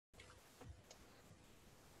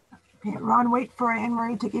Okay, Ron, wait for Anne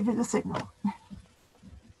Marie to give you the signal.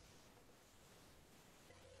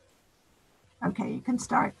 Okay, you can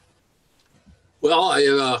start. Well,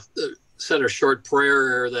 I said a short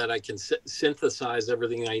prayer that I can synthesize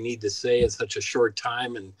everything I need to say in such a short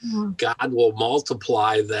time, and God will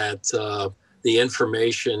multiply that the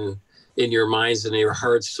information in your minds and your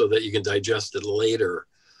hearts so that you can digest it later.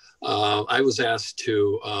 I was asked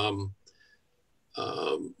to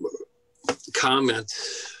comment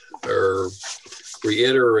or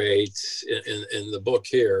reiterate in the book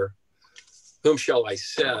here, whom shall I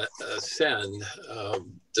send?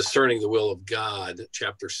 Discerning the Will of God,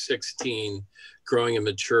 chapter 16, Growing in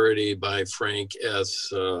Maturity by Frank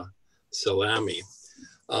S. Salami.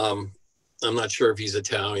 I'm not sure if he's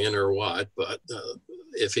Italian or what, but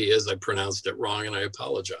if he is, I pronounced it wrong and I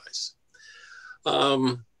apologize.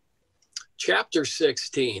 Chapter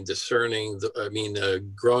 16,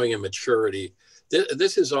 Growing in Maturity.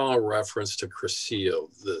 This is all a reference to Crescio,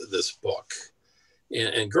 this book.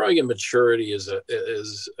 And Growing in Maturity is a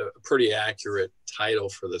pretty accurate title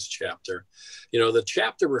for this chapter. You know, the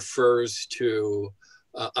chapter refers to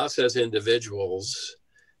us as individuals,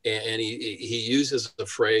 and he uses the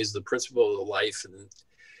phrase, the principle of life,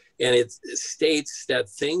 and it states that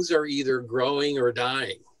things are either growing or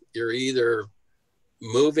dying. You're either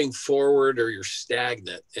moving forward or you're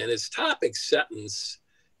stagnant. And his topic sentence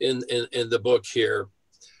in the book here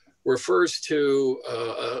refers to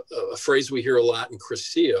a phrase we hear a lot in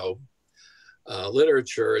Crescio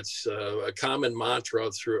literature. It's a common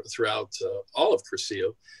mantra throughout all of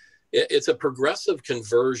Crescio. It's a progressive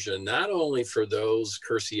conversion, not only for those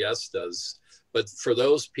Cursiistas, but for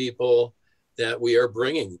those people that we are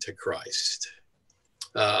bringing to Christ.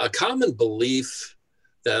 A common belief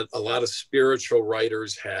that a lot of spiritual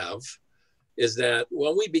writers have is that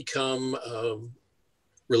when we become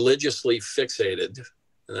religiously fixated,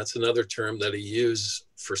 and that's another term that he used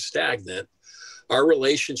for stagnant, our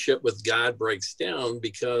relationship with God breaks down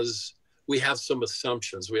because we have some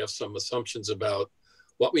assumptions. We have some assumptions about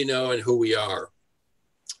what we know and who we are.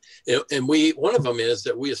 And one of them is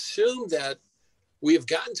that we assume that we have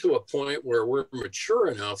gotten to a point where we're mature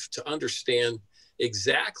enough to understand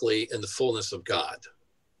exactly in the fullness of God,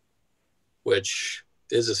 which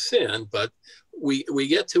is a sin, but we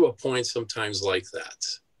get to a point sometimes like that.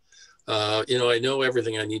 I know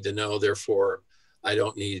everything I need to know, therefore I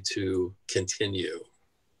don't need to continue.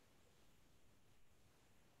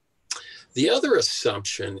 The other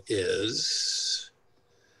assumption is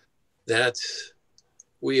that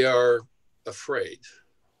we are afraid.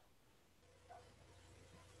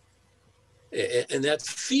 And that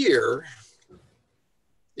fear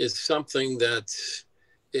is something that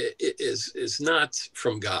is not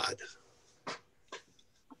from God.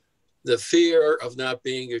 The fear of not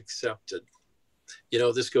being accepted.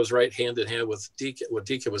 This goes right hand in hand with what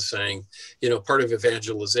Deacon was saying. Part of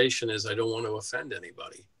evangelization is I don't want to offend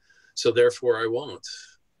anybody, so therefore I won't.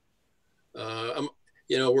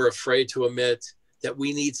 We're afraid to admit that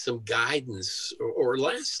we need some guidance, or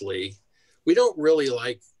lastly, we don't really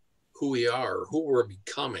like who we are, who we're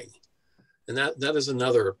becoming, and that is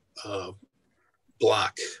another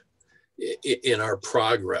block in our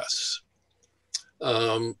progress.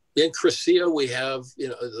 In Crescio, we have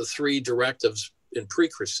the three directives in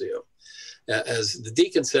pre-Crescio. As the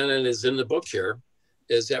deacon said, and is in the book here,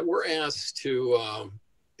 is that we're asked to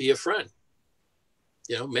be a friend.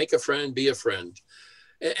 Make a friend, be a friend,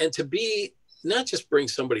 and to be, not just bring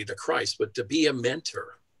somebody to Christ, but to be a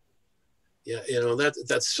mentor.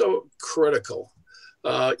 That's so critical.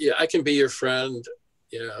 I can be your friend.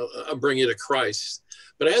 I'll bring you to Christ,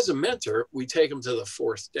 but as a mentor, we take them to the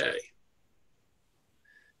fourth day.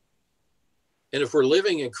 And if we're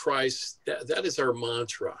living in Christ, that is our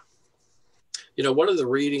mantra. One of the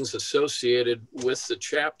readings associated with the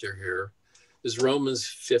chapter here is Romans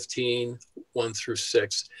 15,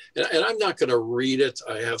 1-6. And I'm not going to read it.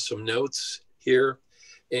 I have some notes here.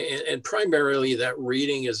 And primarily that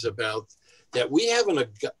reading is about that we have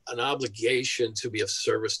an obligation to be of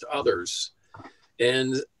service to others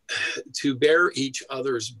and to bear each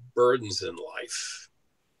other's burdens in life.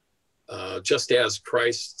 Just as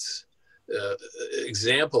Christ's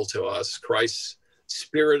example to us, Christ's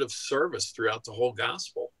spirit of service throughout the whole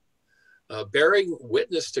gospel, bearing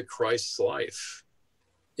witness to Christ's life.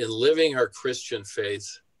 In living our Christian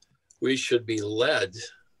faith, we should be led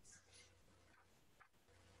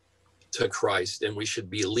to Christ, and we should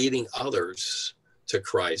be leading others to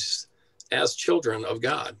Christ as children of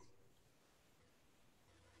God.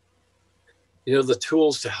 The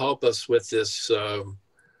tools to help us with this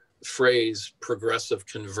phrase, progressive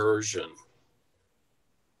conversion,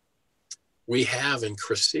 we have in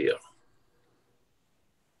Crescio.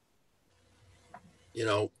 you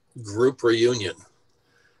know, group reunion.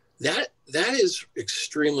 That is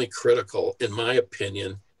extremely critical, in my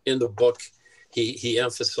opinion. In the book, he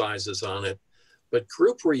emphasizes on it. But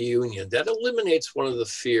group reunion, that eliminates one of the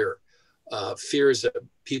fears that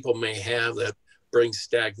people may have that brings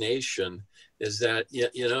stagnation, is that,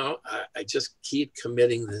 I just keep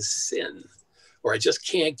committing this sin, or I just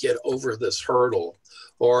can't get over this hurdle,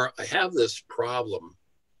 or I have this problem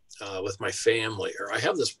with my family, or I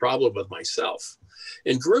have this problem with myself.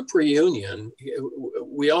 In group reunion,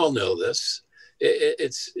 we all know this.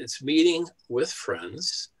 It's meeting with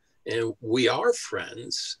friends, and we are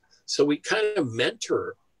friends, so we kind of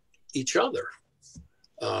mentor each other.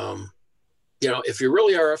 If you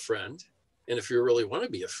really are a friend, and if you really want to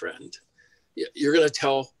be a friend, you're going to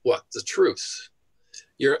tell the truth.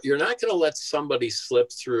 You're not going to let somebody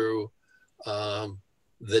slip through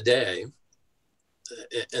the day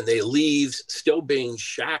and they leave still being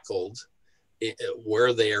shackled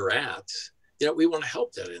where they are at. We want to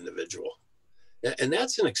help that individual. And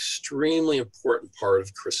that's an extremely important part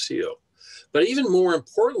of Crescio. But even more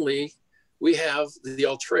importantly, we have the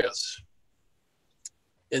Ultras.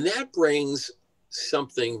 And that brings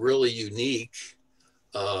something really unique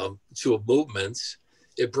to a movement.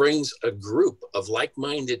 It brings a group of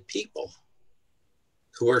like-minded people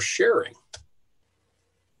who are sharing,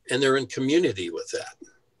 and they're in community with that.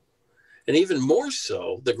 And even more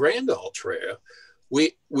so, the Grand Ultra,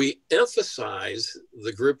 we emphasize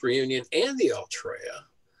the group reunion and the Ultra,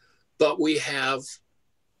 but we have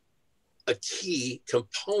a key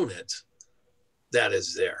component that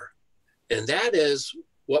is there. And that is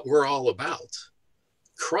what we're all about,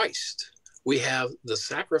 Christ. We have the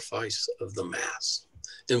sacrifice of the Mass,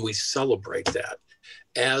 and we celebrate that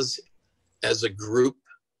as a group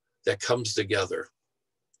that comes together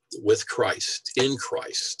with Christ, in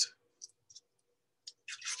Christ.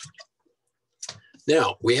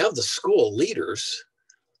 Now, we have the school leaders,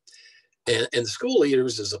 and the school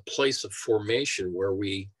leaders is a place of formation where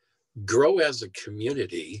we grow as a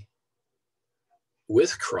community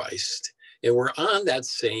with Christ, and we're on that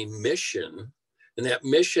same mission. And that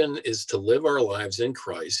mission is to live our lives in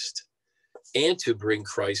Christ and to bring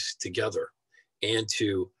Christ together and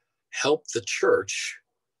to help the church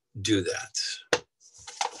do that.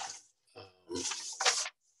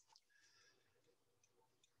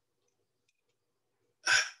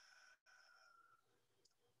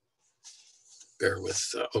 Bear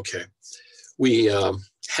with, okay. We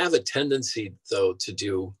have a tendency, though, to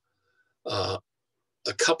do a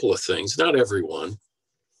couple of things, not everyone,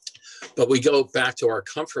 but we go back to our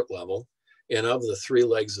comfort level, and of the 3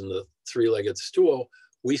 legs in the 3-legged stool,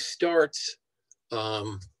 we start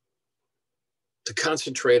to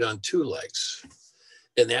concentrate on 2 legs.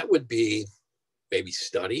 And that would be maybe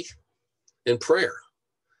study and prayer,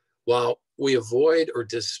 while we avoid or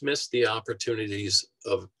dismiss the opportunities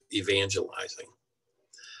of evangelizing.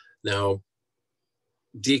 Now,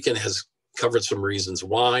 Deacon has covered some reasons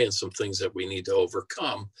why and some things that we need to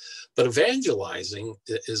overcome, but evangelizing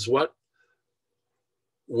is what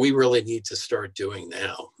we really need to start doing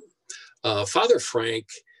now. Father Frank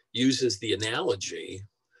uses the analogy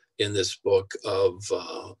in this book of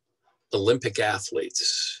Olympic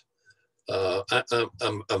athletes.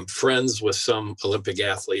 I'm friends with some Olympic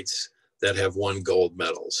athletes that have won gold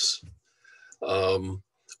medals.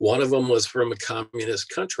 One of them was from a communist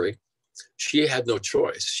country. She had no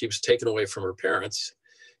choice. She was taken away from her parents,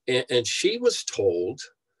 and she was told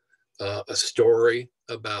a story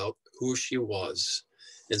about who she was,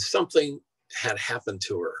 and something had happened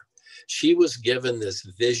to her. She was given this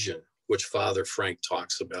vision, which Father Frank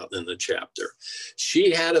talks about in the chapter.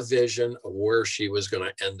 She had a vision of where she was going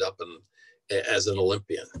to end up as an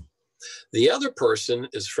Olympian. The other person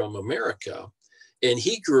is from America, and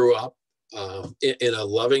he grew up in a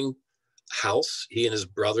loving house. He and his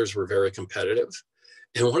brothers were very competitive.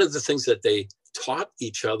 And one of the things that they taught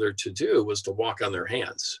each other to do was to walk on their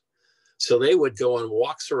hands. So they would go on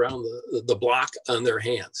walks around the block on their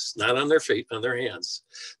hands, not on their feet, on their hands.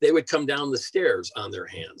 They would come down the stairs on their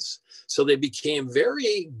hands. So they became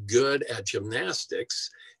very good at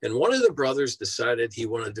gymnastics. And one of the brothers decided he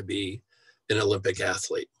wanted to be an Olympic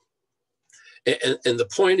athlete. And the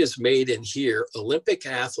point is made in here, Olympic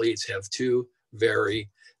athletes have 2 very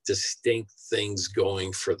distinct things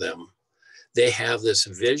going for them. They have this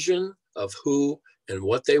vision of who and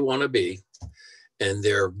what they want to be, and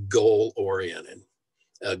they're goal-oriented.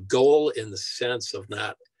 A goal in the sense of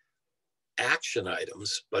not action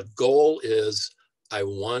items, but goal is, I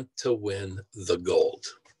want to win the gold.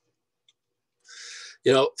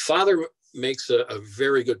 Father makes a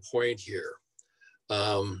very good point here.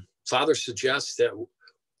 Father suggests that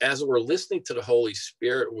as we're listening to the Holy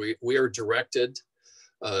Spirit, we are directed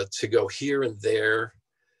to go here and there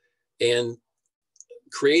and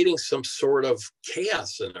creating some sort of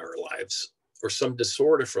chaos in our lives or some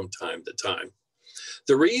disorder from time to time.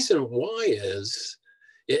 The reason why is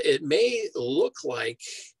it may look like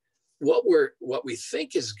what we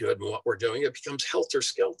think is good and what we're doing, it becomes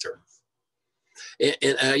helter-skelter.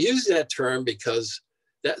 And I use that term because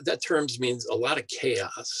that term means a lot of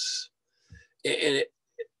chaos. And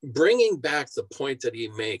bringing back the point that he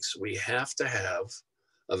makes, we have to have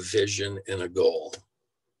a vision and a goal.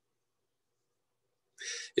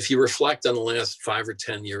 If you reflect on the last 5 or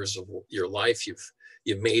 10 years of your life,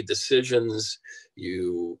 you've made decisions,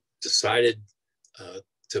 you decided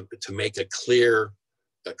to make a clear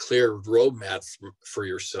roadmap for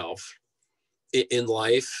yourself in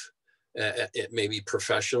life, it may be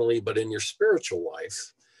professionally, but in your spiritual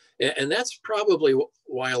life. And that's probably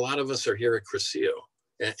why a lot of us are here at Crescio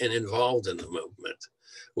and involved in the movement.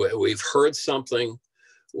 We've heard something,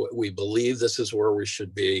 we believe this is where we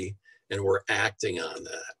should be, and we're acting on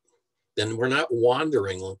that. Then we're not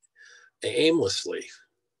wandering aimlessly.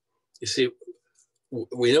 You see,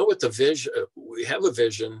 we know what the vision, we have a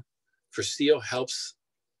vision. Crescio helps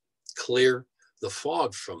clear the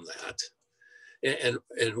fog from that.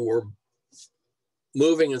 And we're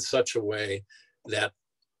moving in such a way that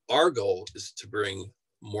our goal is to bring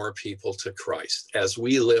more people to Christ as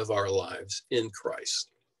we live our lives in Christ.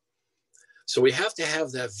 So we have to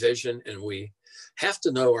have that vision, and we have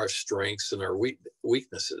to know our strengths and our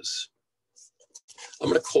weaknesses. I'm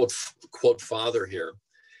going to quote Father here,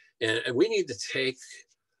 and we need to take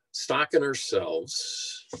stock in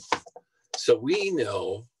ourselves so we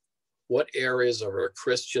know what areas of our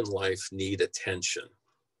Christian life need attention.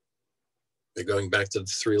 And going back to the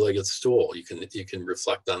three-legged stool, you can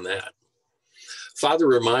reflect on that. Father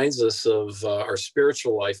reminds us of our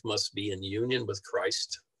spiritual life must be in union with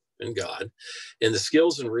Christ and God, and the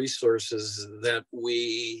skills and resources that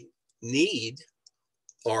we need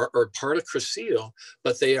are part of Crescio,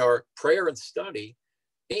 but they are prayer and study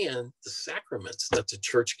and the sacraments that the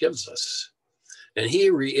church gives us. And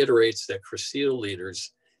he reiterates that Crescio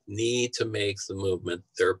leaders need to make the movement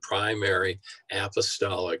their primary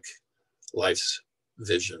apostolic life's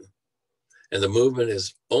vision. And the movement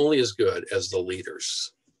is only as good as the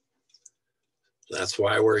leaders. That's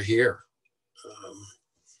why we're here.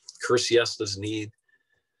 Cruciestas need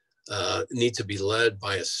to be led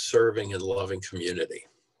by a serving and loving community.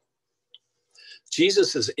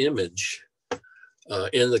 Jesus's image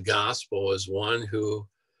in the gospel is one who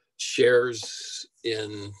shares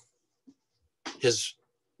in his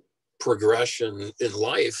progression in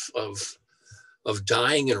life of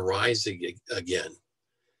dying and rising again.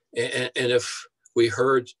 And if we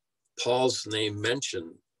heard Paul's name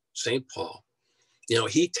mentioned, St. Paul,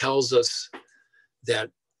 he tells us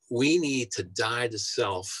that we need to die to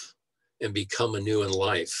self and become anew in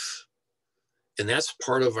life. And that's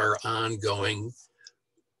part of our ongoing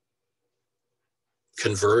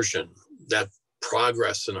conversion, that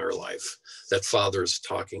progress in our life that Father is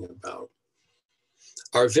talking about.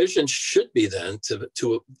 Our vision should be then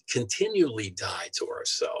to continually die to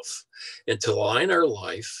ourselves and to align our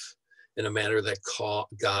life in a manner that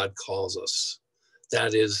God calls us.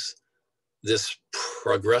 That is this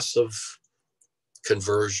progressive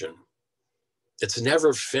conversion. It's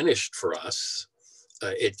never finished for us.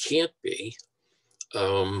 It can't be.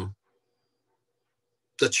 The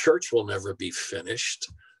church will never be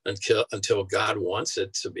finished until God wants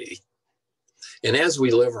it to be. And as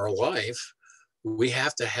we live our life, we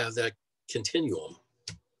have to have that continuum.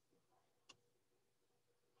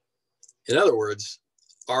 In other words,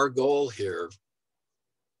 our goal here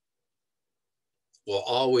will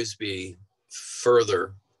always be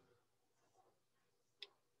further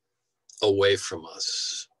away from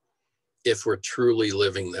us if we're truly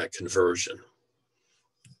living that conversion.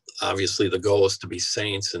 Obviously, the goal is to be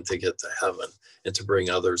saints and to get to heaven and to bring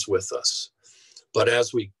others with us. But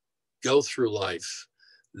as we go through life,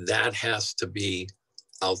 that has to be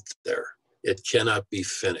out there. It cannot be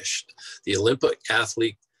finished. The Olympic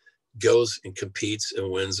athlete goes and competes and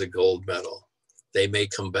wins a gold medal. They may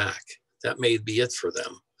come back. That may be it for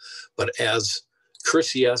them. But as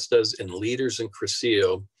Cruciestas and leaders in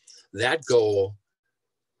Crescio, that goal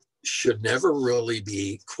should never really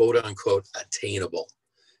be, quote unquote, attainable.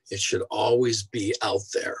 It should always be out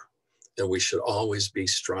there, and we should always be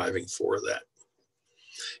striving for that.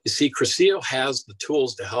 You see, Crescio has the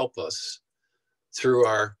tools to help us through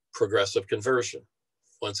our progressive conversion.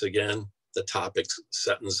 Once again, the topic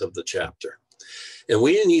sentence of the chapter. And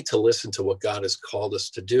we need to listen to what God has called us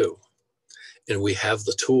to do. And we have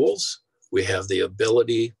the tools, We have the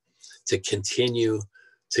ability to continue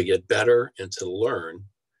to get better and to learn.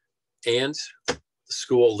 And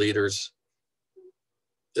school leaders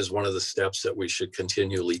is one of the steps that we should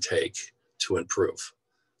continually take to improve.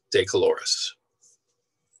 De Caloris.